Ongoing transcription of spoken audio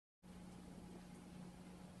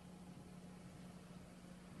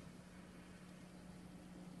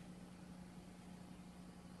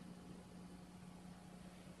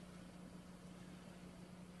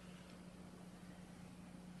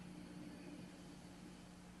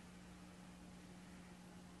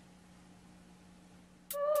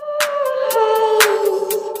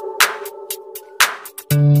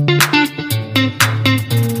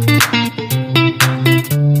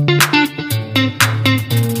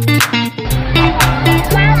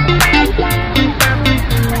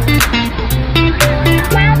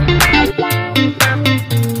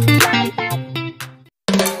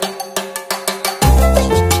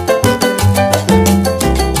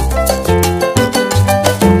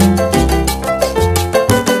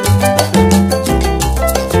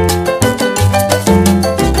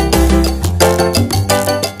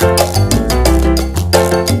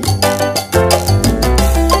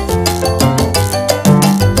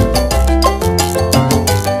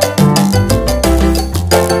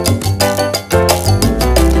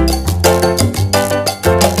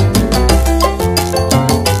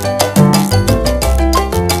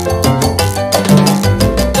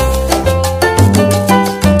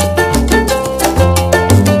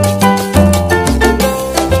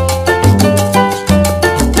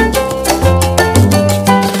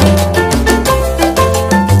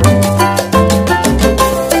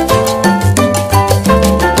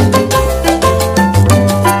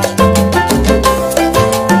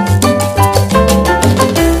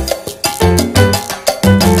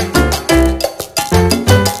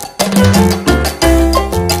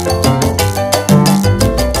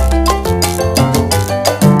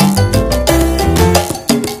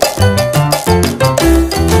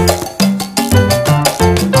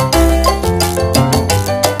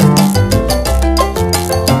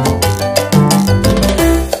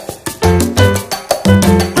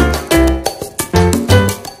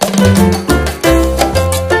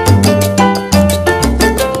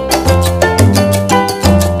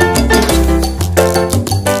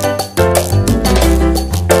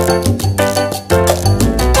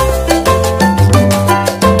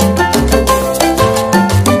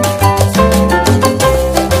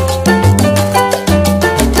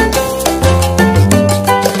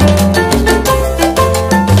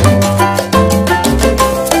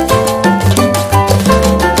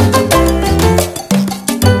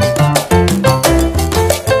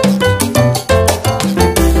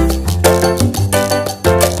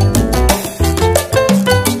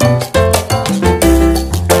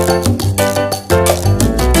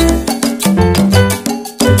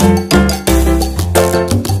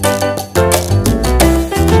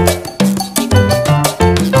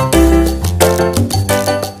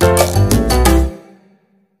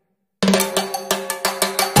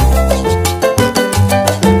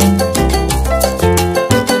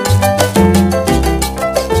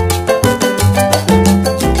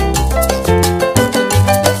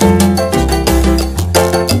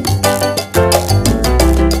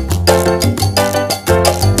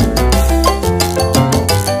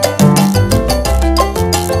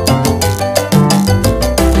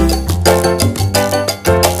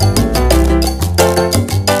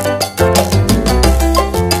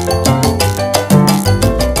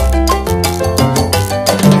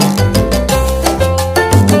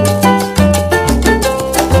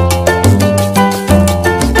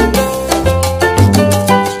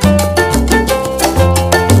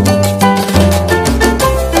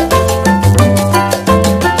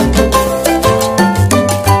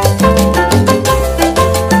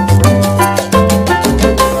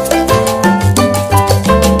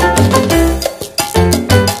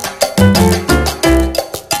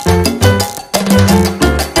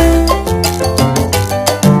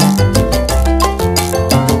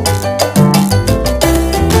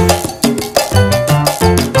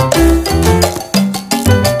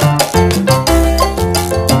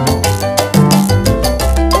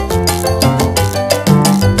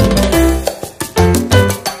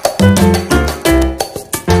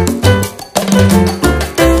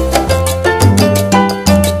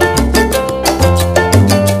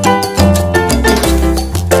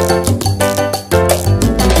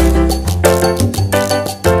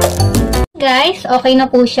Guys, okay na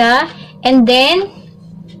po siya. And then,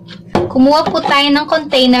 kumuha po tayo ng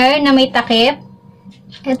container na may takip.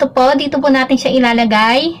 Ito po, dito po natin siya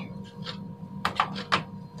ilalagay.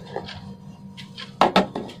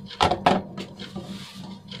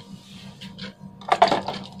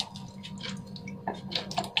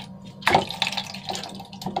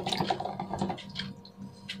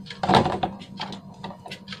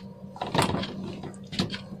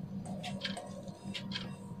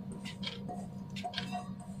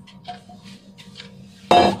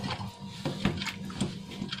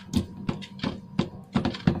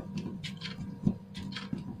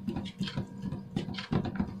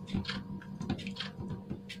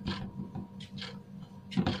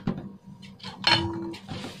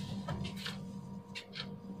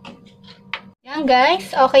 Yan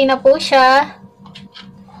guys, okay na po siya.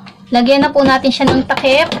 Lagyan na po natin siya ng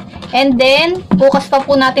takip. And then, bukas pa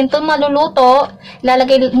po natin ito maluluto.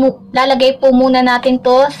 Lalagay po muna natin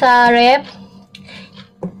to sa ref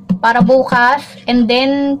para bukas. And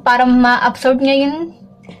then, para ma-absorb niya yung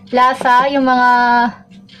lasa, yung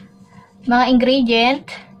mga ingredient.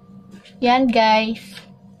 Yan guys.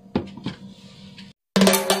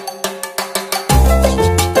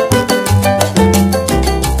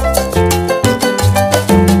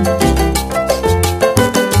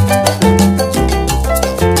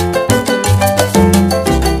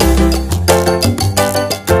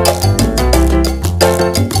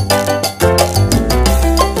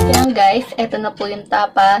 Ito na po yung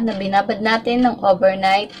tapa na binabad natin ng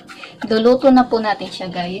overnight. Luluto na po natin siya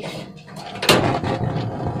guys.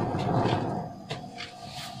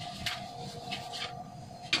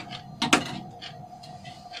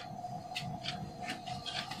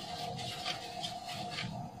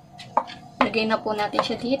 Lagay na po natin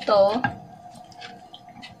siya dito.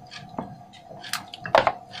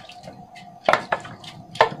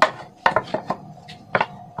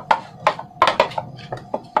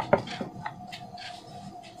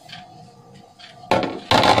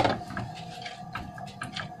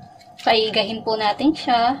 Paigahin po natin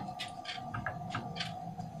siya.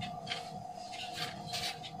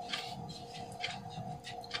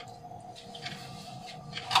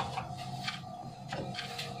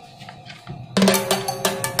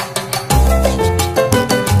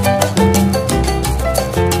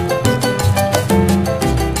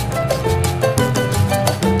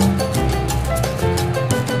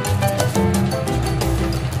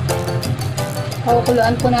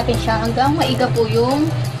 Pakukuluan po natin siya hanggang maiga po yung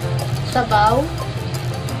sabaw.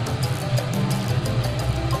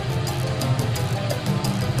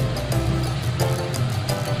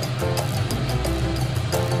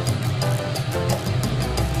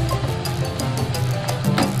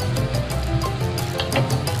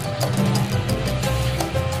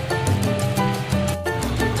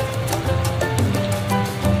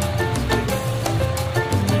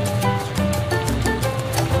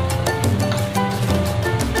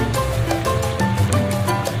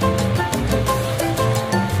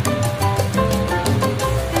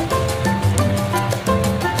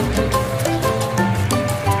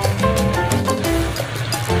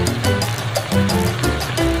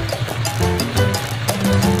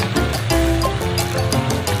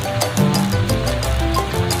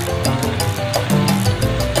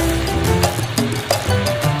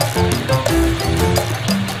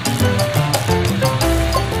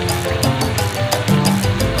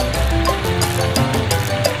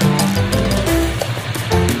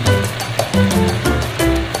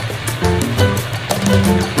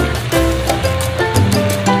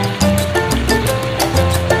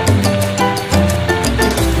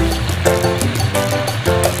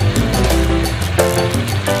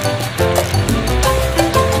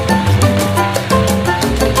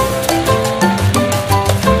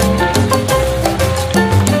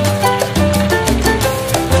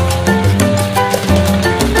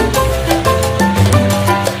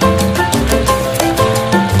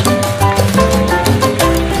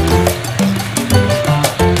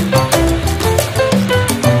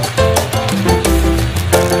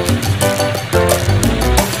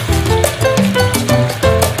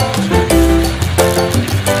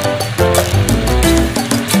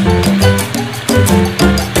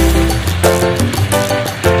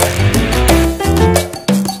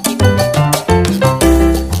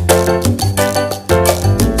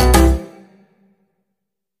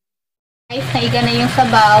 Naiga na yung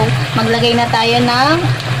sabaw, maglagay na tayo ng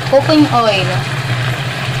cooking oil.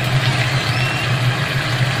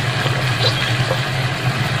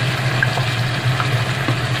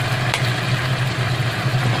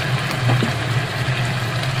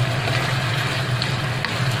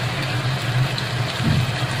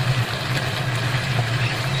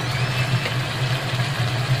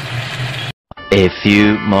 A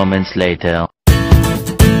few moments later.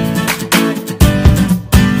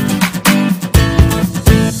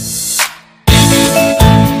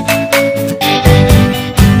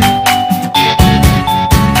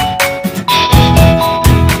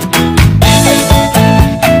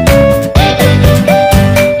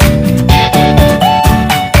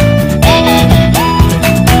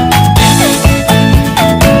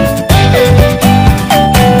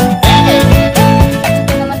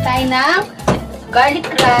 Garlic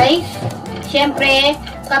rice. Siyempre,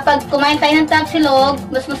 kapag kumain tayo ng tapsilog,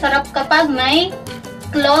 mas masarap kapag may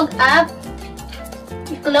iklog at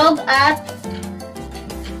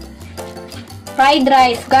fried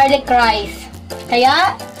rice, garlic rice.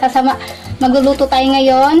 Kaya, magluluto tayo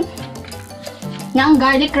ngayon ng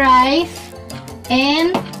garlic rice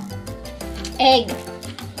and egg.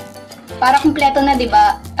 Para kumpleto na, 'di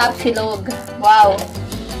ba? Tapsilog. Wow.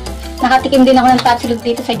 Nakatikim din ako ng tapsilog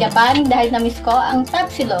dito sa Japan dahil na-miss ko ang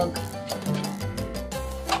tapsilog.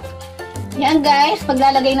 Yan guys,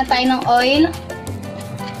 paglalagay na tayo ng oil.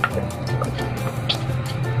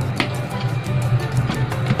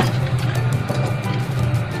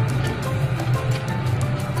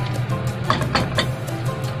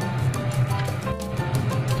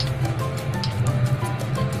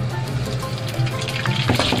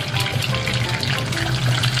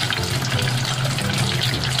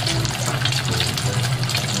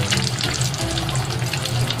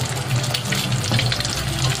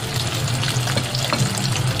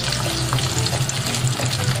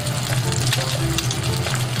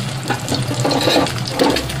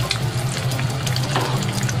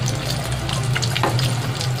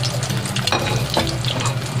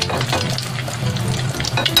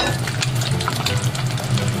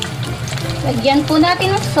 Lagyan po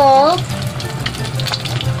natin ng salt.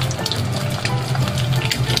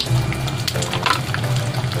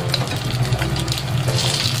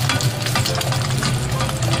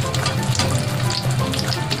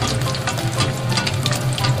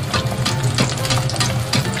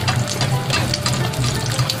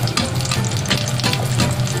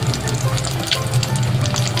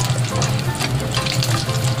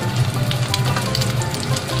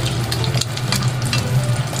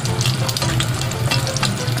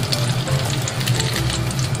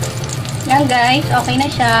 Yan guys, okay na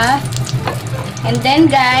siya. And then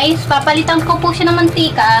guys, papalitan ko po siya ng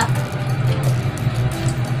mantika.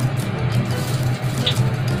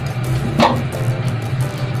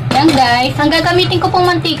 Yan guys, ang gagamitin ko pong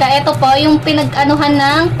mantika, ito po yung pinag-anuhan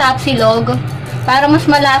ng tapsilog para mas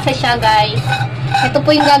malasa siya guys. Ito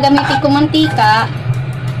po yung gagamitin ko mantika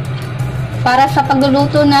para sa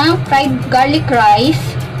pagluluto ng fried garlic rice.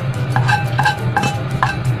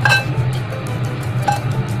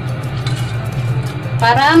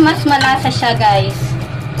 Para mas malasa siya guys.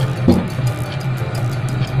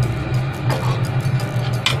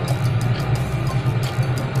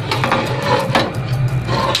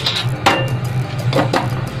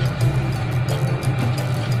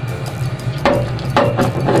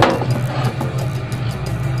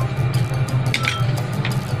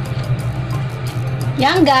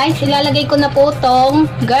 Yan guys, ilalagay ko na po tong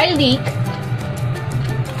garlic.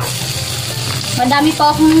 Madami po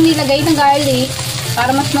akong nilagay ng garlic.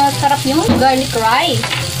 Para mas masarap yung garlic rice.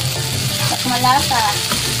 Mas malasa.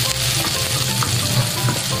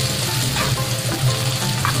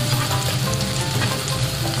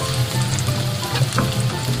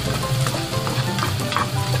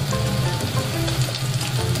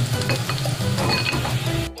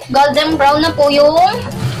 Golden brown na po yung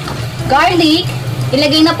garlic.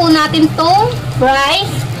 Ilagay na po natin tong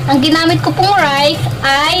rice. Ang ginamit ko pong rice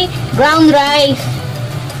ay brown rice.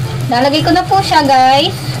 Lalagay ko na po siya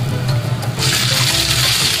guys.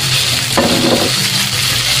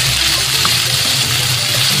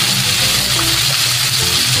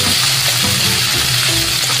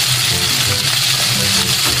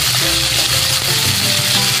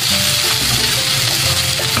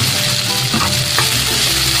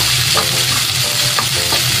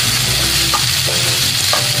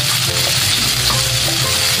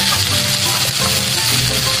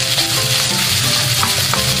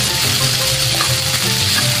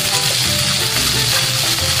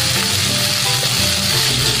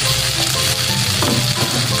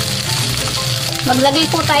 Maglagay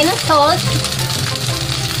po tayo ng salt.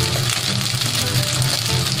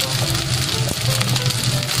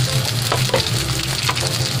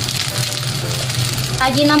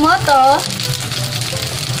 Ajinomoto.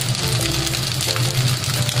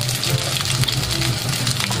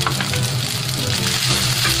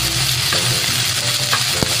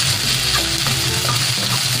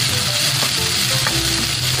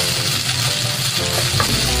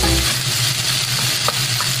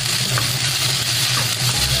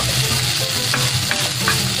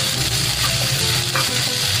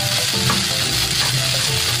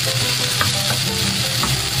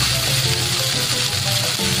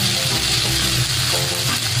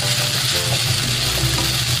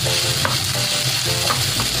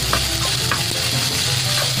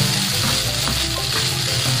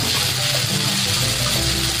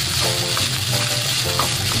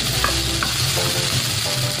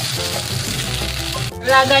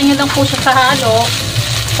 ilagay nyo lang po siya sa halo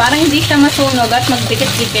para hindi siya masunog at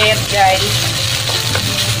magdikit-dikit, guys.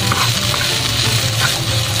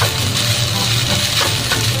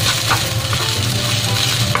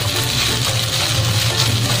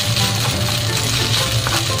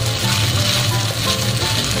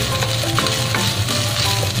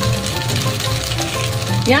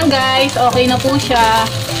 Yan guys, okay na po siya.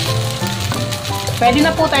 Pwede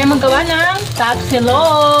na po tayo magawa ng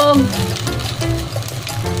tapsilog.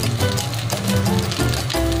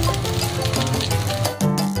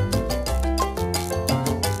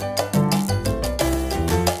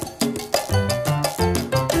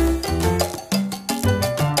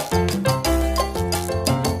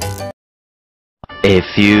 A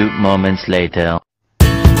few moments later.